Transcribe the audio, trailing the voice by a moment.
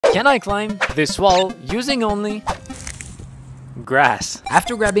Can I climb this wall using only grass?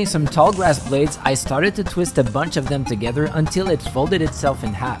 After grabbing some tall grass blades, I started to twist a bunch of them together until it folded itself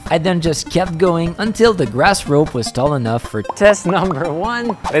in half. I then just kept going until the grass rope was tall enough for Test number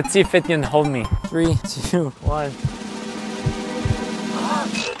 1. Let's see if it can hold me. 3, 2, 1.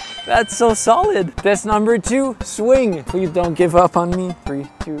 That's so solid. Test number 2, swing. Please don't give up on me. 3,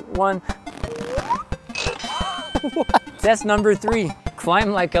 2, 1. What? Test number 3,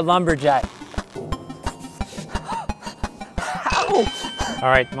 climb like a lumberjack. Ow! All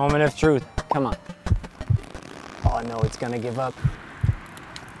right, moment of truth. Come on. Oh no, it's gonna give up.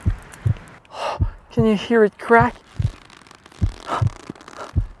 Can you hear it crack?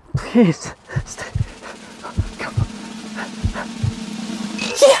 Please, stay. Come on.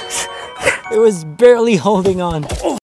 Yes! It was barely holding on.